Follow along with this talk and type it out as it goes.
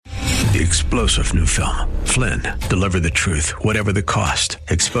The explosive new film, Flynn, deliver the truth, whatever the cost,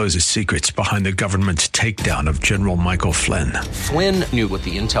 exposes secrets behind the government's takedown of General Michael Flynn. Flynn knew what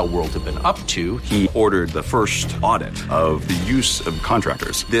the intel world had been up to. He ordered the first audit of the use of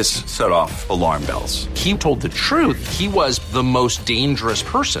contractors. This set off alarm bells. He told the truth. He was the most dangerous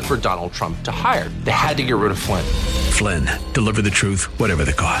person for Donald Trump to hire. They had to get rid of Flynn. Flynn, deliver the truth, whatever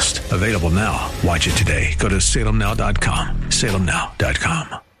the cost. Available now. Watch it today. Go to salemnow.com.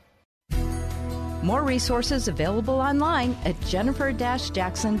 salemnow.com. More resources available online at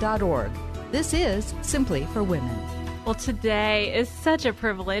jennifer-jackson.org. This is Simply for Women. Well, today is such a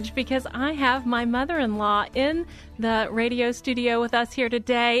privilege because I have my mother-in-law in the radio studio with us here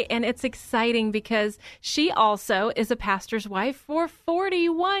today, and it's exciting because she also is a pastor's wife for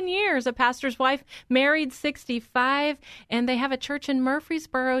 41 years, a pastor's wife, married 65, and they have a church in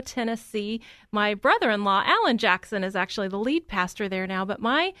Murfreesboro, Tennessee. My brother-in-law, Alan Jackson, is actually the lead pastor there now, but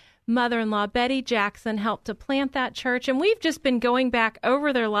my mother-in-law, Betty Jackson, helped to plant that church, and we've just been going back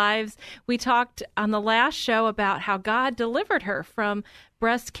over their lives. We talked on the last show about how God delivered her from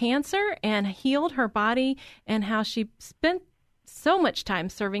breast cancer and healed her body and how she spent so much time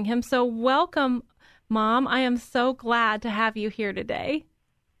serving him. So welcome, Mom. I am so glad to have you here today.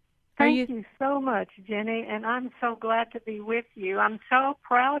 Thank you so much, Jenny, and I'm so glad to be with you. I'm so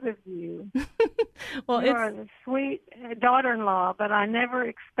proud of you. Well, you're a sweet daughter-in-law, but I never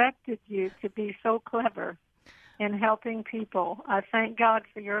expected you to be so clever in helping people. I thank God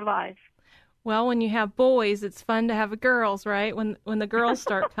for your life. Well, when you have boys, it's fun to have girls, right? When the girls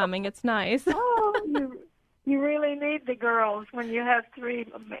start coming, it's nice. Oh, you really need the girls when you have three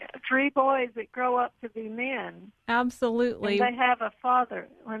boys that grow up to be men. Absolutely. And they have a father.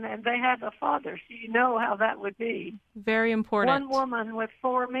 And they have a father, so you know how that would be. Very important. One woman with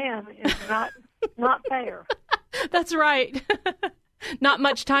four men is not fair. That's right. Not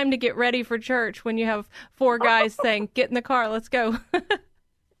much time to get ready for church when you have four guys saying, "Get in the car, let's go."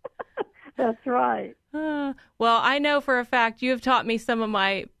 That's right. Well, I know for a fact you have taught me some of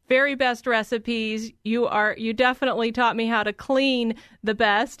my very best recipes. You definitely taught me how to clean the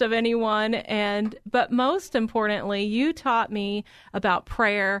best of anyone, but most importantly, you taught me about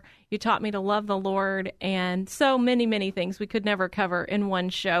prayer. You taught me to love the Lord, and so many, many things we could never cover in one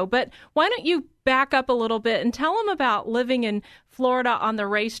show. But why don't you back up a little bit and tell them about living in Florida on the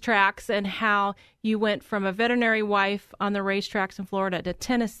racetracks and how you went from a veterinary wife on the racetracks in Florida to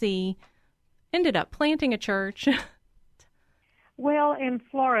Tennessee, ended up planting a church. Well, in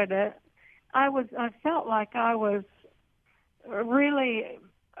Florida, I felt like I was really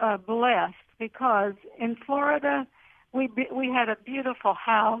blessed because in Florida we had a beautiful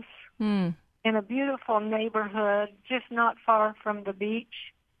house in a beautiful neighborhood just not far from the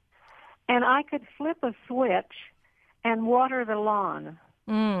beach, and I could flip a switch and water the lawn.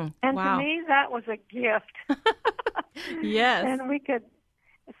 And wow. To me, that was a gift. Yes. And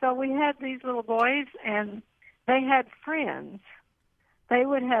so we had these little boys, and they had friends.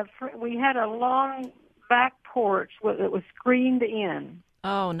 We had a long back porch that was screened in.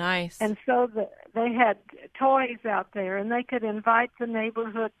 Oh, nice. And so they had toys out there, and they could invite the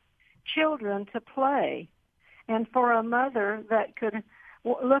neighborhood children to play. And for a mother that could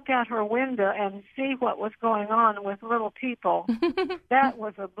look out her window and see what was going on with little people, that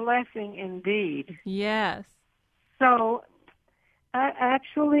was a blessing indeed. Yes. So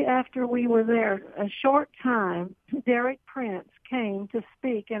actually, after we were there a short time, Derek Prince came to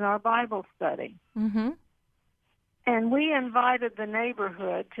speak in our Bible study. Mm-hmm. And we invited the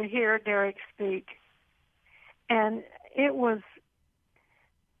neighborhood to hear Derek speak. And it was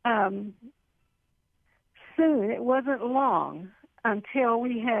soon, it wasn't long until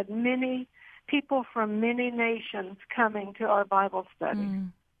we had many people from many nations coming to our Bible study.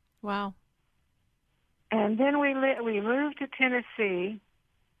 Wow. And then we moved to Tennessee,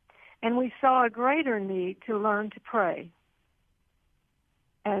 and we saw a greater need to learn to pray.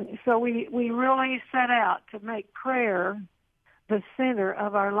 And so we really set out to make prayer the center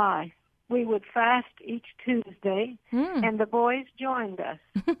of our life. We would fast each Tuesday, and the boys joined us.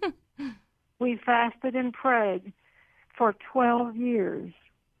 We fasted and prayed for 12 years.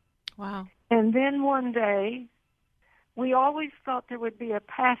 Wow. And then one day, we always thought there would be a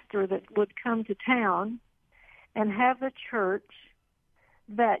pastor that would come to town and have a church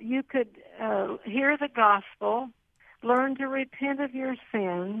that you could hear the gospel, learn to repent of your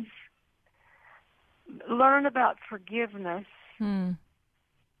sins, learn about forgiveness,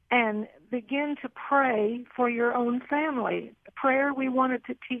 and begin to pray for your own family. Prayer, we wanted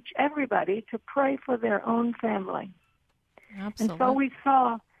to teach everybody to pray for their own family. Absolutely. And so we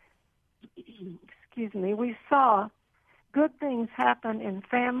saw good things happen in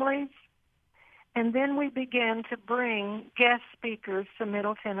families. And then we began to bring guest speakers to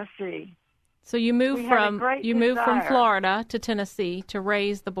Middle Tennessee. So you moved from desire. Florida to Tennessee to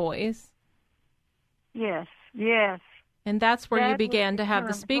raise the boys. Yes, yes. And that's where you Dad began was to have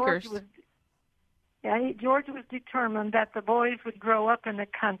the determined. speakers. George was determined that the boys would grow up in the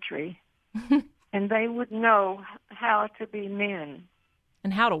country and they would know how to be men.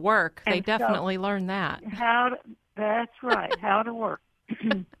 And how to work. They And definitely learned that. That's right, how to work.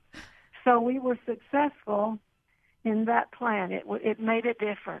 So we were successful in that plan. It made a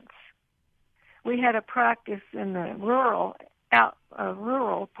difference. We had a practice in the rural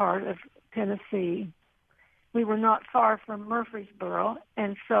part of Tennessee. We were not far from Murfreesboro,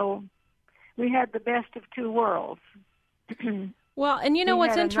 and so we had the best of two worlds. Well, and you know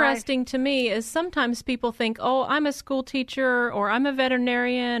what's interesting to me is sometimes people think, oh, I'm a school teacher or I'm a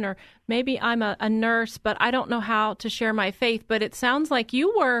veterinarian or maybe I'm a nurse, but I don't know how to share my faith. But it sounds like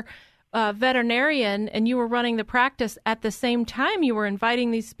you were a veterinarian and you were running the practice at the same time you were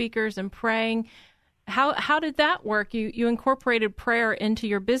inviting these speakers and praying. How did that work? You incorporated prayer into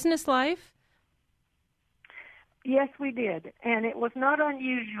your business life? Yes, we did. And it was not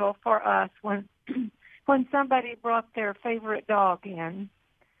unusual for us when somebody brought their favorite dog in,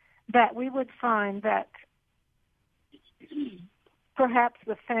 that we would find that perhaps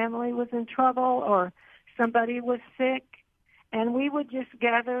the family was in trouble or somebody was sick, and we would just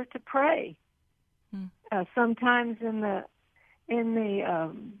gather to pray. Sometimes in the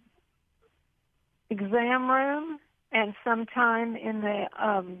exam room, and sometime in the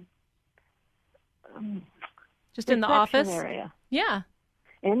just in the office area. Yeah,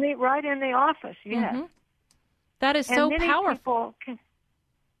 right in the office. Yes. Mm-hmm. That is so powerful.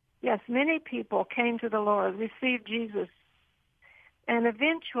 Many people came to the Lord, received Jesus, and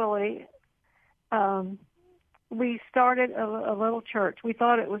eventually we started a little church. We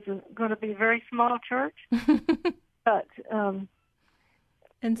thought it was going to be a very small church, but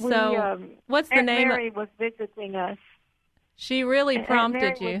and so what's the Aunt name? Mary was visiting us. She really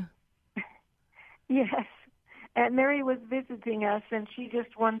prompted you. Yes. Aunt Mary was visiting us, and she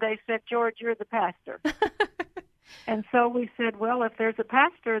just one day said, George, you're the pastor. And so we said, well, if there's a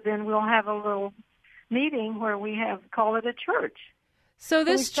pastor, then we'll have a little meeting where we call it a church. So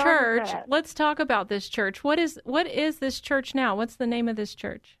this church, let's talk about this church. What is this church now? What's the name of this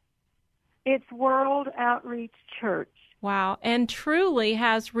church? It's World Outreach Church. Wow, and truly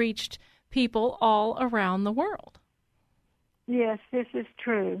has reached people all around the world. Yes, this is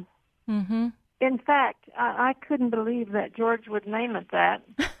true. Mm-hmm. In fact, I couldn't believe that George would name it that.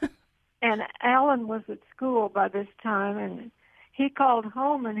 And Alan was at school by this time, and he called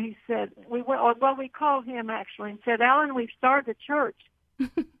home and he said, we called him actually and said, Alan, we've started a church.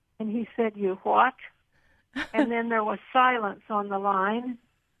 And he said, you what? And then there was silence on the line.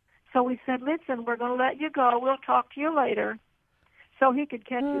 So we said, listen, we're going to let you go. We'll talk to you later. So he could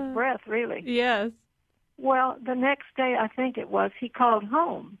catch his breath, really. Yes. Well, the next day, I think it was, he called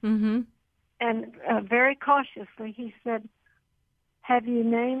home. Mm-hmm. And very cautiously, he said, have you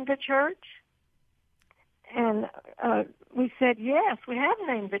named the church? And we said, yes, we have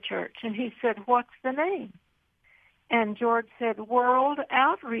named the church. And he said, what's the name? And George said, World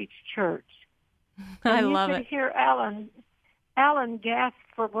Outreach Church. I love it. You could hear Alan gasp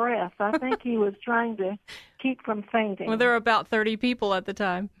for breath. I think he was trying to keep from fainting. Well, there were about 30 people at the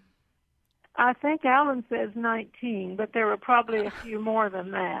time. I think Alan says 19, but there were probably a few more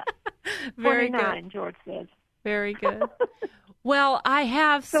than that. Very 29, good. George says. Very good. Well, I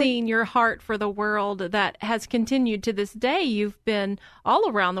have seen your heart for the world that has continued to this day. You've been all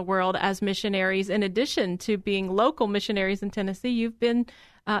around the world as missionaries. In addition to being local missionaries in Tennessee, you've been,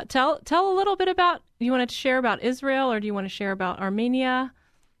 tell a little bit about, you want to share about Israel or do you want to share about Armenia?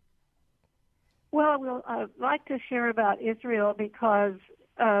 Well, I'd like to share about Israel because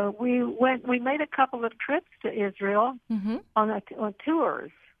we made a couple of trips to Israel on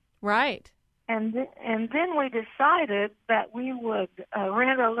tours. Right. And then we decided that we would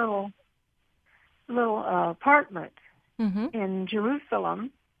rent a little apartment in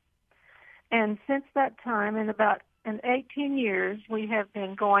Jerusalem. And since that time, in 18 years, we have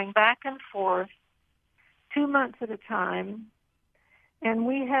been going back and forth 2 months at a time. And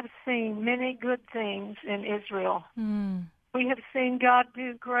we have seen many good things in Israel. Mm. We have seen God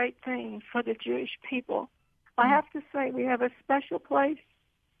do great things for the Jewish people. I have to say we have a special place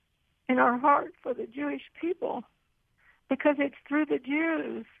in our heart for the Jewish people because it's through the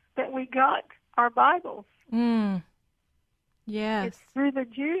Jews that we got our Bibles. Mm. Yes. It's through the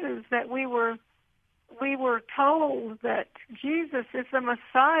Jews that we were told that Jesus is the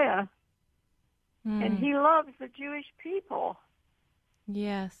Messiah And he loves the Jewish people.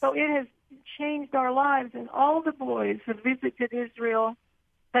 Yes. So it has changed our lives, and all the boys have visited Israel.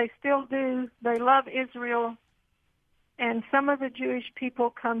 They still do. They love Israel. And some of the Jewish people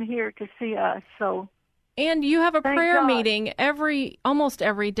come here to see us. So, and you have a thank prayer God. meeting almost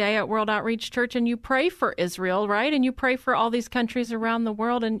every day at World Outreach Church, and you pray for Israel, right? And you pray for all these countries around the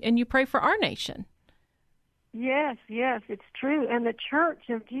world, and you pray for our nation. Yes, it's true. And the Church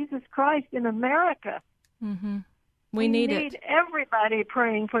of Jesus Christ in America. Mm-hmm. We need it. Everybody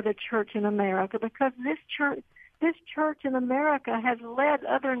praying for the church in America, because this church in America has led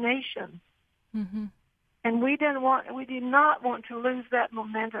other nations. Mm-hmm. And we did not want to lose that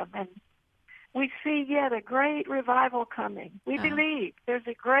momentum. And we see yet a great revival coming. We believe there's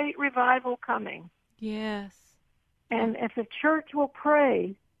a great revival coming. Yes. And if the church will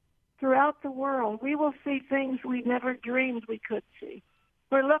pray throughout the world, we will see things we never dreamed we could see.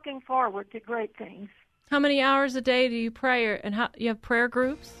 We're looking forward to great things. How many hours a day do you pray, and how you have prayer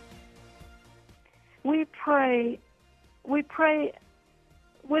groups? We pray with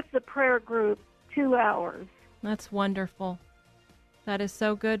the prayer group 2 hours. That's wonderful. That is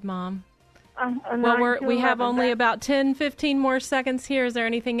so good, Mom. Well, we have only about 10, 15 more seconds here. Is there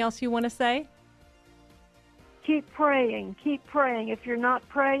anything else you want to say? Keep praying. Keep praying. If you're not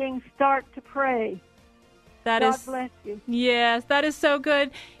praying, start to pray. God bless you. Yes, that is so good.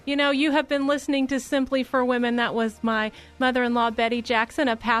 You know, you have been listening to Simply for Women. That was my mother-in-law, Betty Jackson,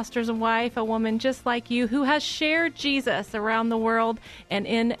 a pastor's wife, a woman just like you, who has shared Jesus around the world and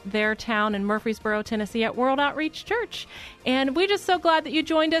in their town in Murfreesboro, Tennessee, at World Outreach Church. And we're just so glad that you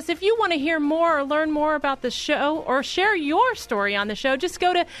joined us. If you want to hear more or learn more about the show or share your story on the show, just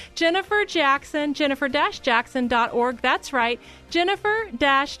go to Jennifer Jackson, jennifer-jackson.org. That's right,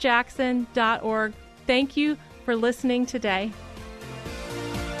 jennifer-jackson.org. Thank you for listening today.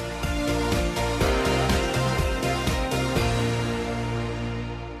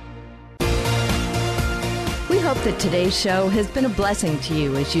 We hope that today's show has been a blessing to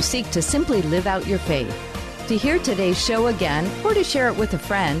you as you seek to simply live out your faith. To hear today's show again or to share it with a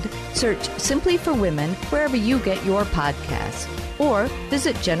friend, search Simply for Women wherever you get your podcasts. Or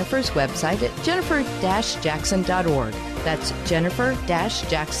visit Jennifer's website at jennifer-jackson.org. That's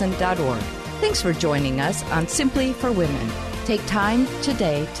jennifer-jackson.org. Thanks for joining us on Simply for Women. Take time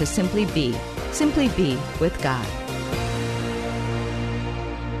today to simply be with God.